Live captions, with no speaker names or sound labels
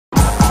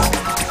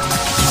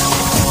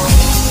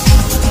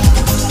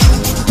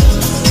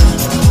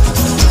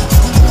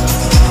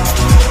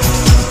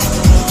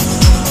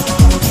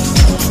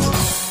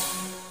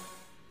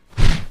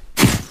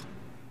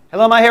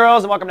Hello, my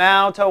heroes, and welcome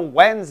now to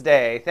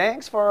Wednesday.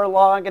 Thanks for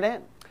logging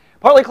in.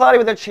 Partly cloudy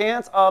with a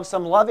chance of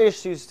some love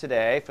issues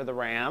today for the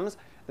Rams.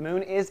 The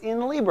moon is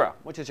in Libra,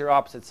 which is your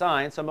opposite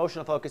sign, so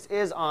emotional focus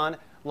is on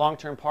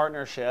long-term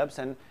partnerships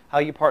and how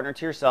you partner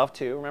to yourself,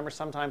 too. Remember,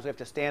 sometimes we have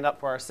to stand up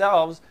for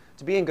ourselves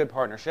to be in good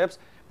partnerships.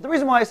 But the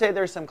reason why I say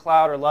there's some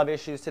cloud or love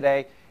issues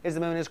today is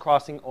the moon is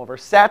crossing over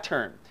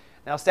Saturn.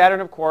 Now,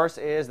 Saturn, of course,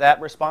 is that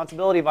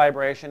responsibility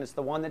vibration. It's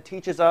the one that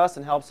teaches us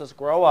and helps us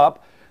grow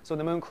up. So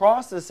when the moon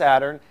crosses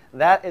Saturn,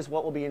 that is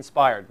what will be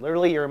inspired.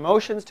 Literally, your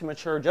emotions to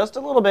mature just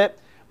a little bit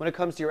when it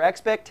comes to your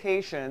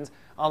expectations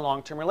on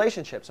long-term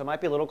relationships. So it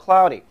might be a little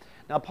cloudy.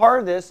 Now, part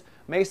of this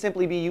may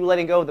simply be you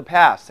letting go of the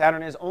past.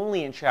 Saturn is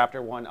only in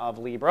Chapter 1 of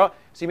Libra,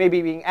 so you may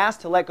be being asked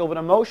to let go of an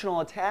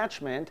emotional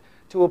attachment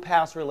to a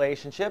past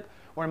relationship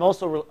or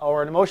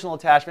an emotional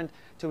attachment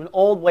to an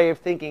old way of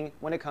thinking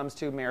when it comes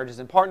to marriages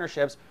and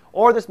partnerships.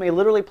 Or this may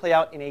literally play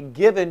out in a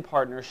given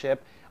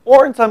partnership.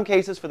 Or in some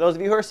cases, for those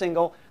of you who are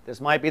single, this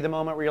might be the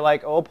moment where you're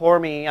like, oh, poor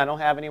me, I don't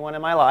have anyone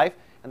in my life.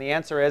 And the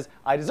answer is,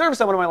 I deserve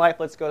someone in my life.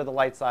 Let's go to the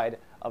light side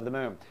of the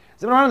moon.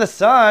 Zooming around the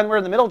sun, we're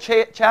in the middle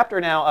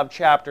chapter now of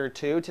Chapter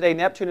 2. Today,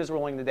 Neptune is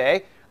ruling the day.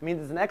 It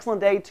means it's an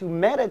excellent day to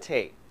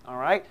meditate, all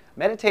right?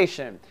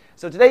 Meditation.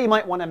 So today you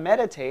might want to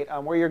meditate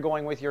on where you're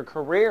going with your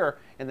career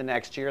in the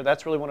next year.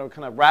 That's really what we'll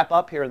kind of wrap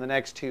up here in the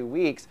next 2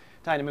 weeks.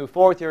 Time to move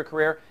forward with your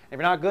career. If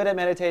you're not good at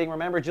meditating,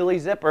 remember Julie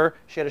Zipper.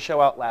 She had a show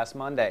out last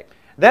Monday.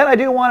 Then I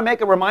do want to make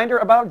a reminder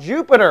about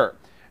Jupiter.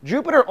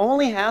 Jupiter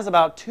only has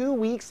about 2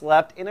 weeks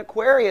left in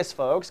Aquarius,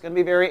 folks. It's going to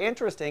be very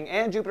interesting.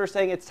 And Jupiter's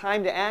saying it's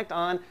time to act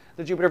on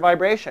the Jupiter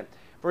vibration.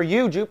 For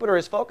you, Jupiter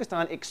is focused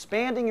on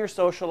expanding your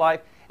social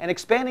life and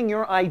expanding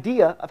your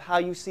idea of how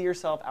you see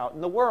yourself out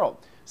in the world.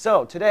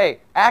 So today,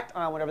 act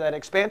on whatever that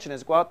expansion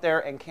is. Go out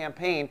there and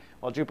campaign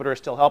while Jupiter is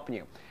still helping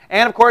you.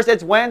 And of course,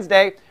 it's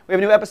Wednesday. We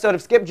have a new episode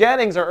of Skip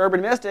Jennings, our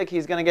urban mystic.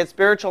 He's going to get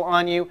spiritual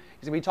on you.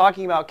 He's going to be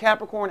talking about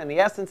Capricorn and the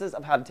essences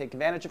of how to take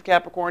advantage of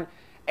Capricorn.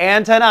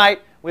 And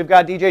tonight, we've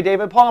got DJ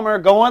David Palmer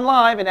going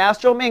live in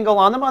Astro Mingle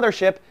on the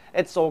mothership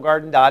at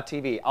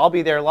soulgarden.tv. I'll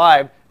be there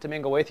live to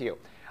mingle with you.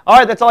 All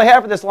right, that's all I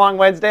have for this long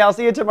Wednesday. I'll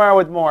see you tomorrow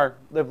with more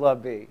Live,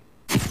 Love, Be.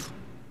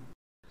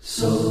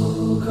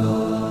 Soul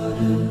Garden.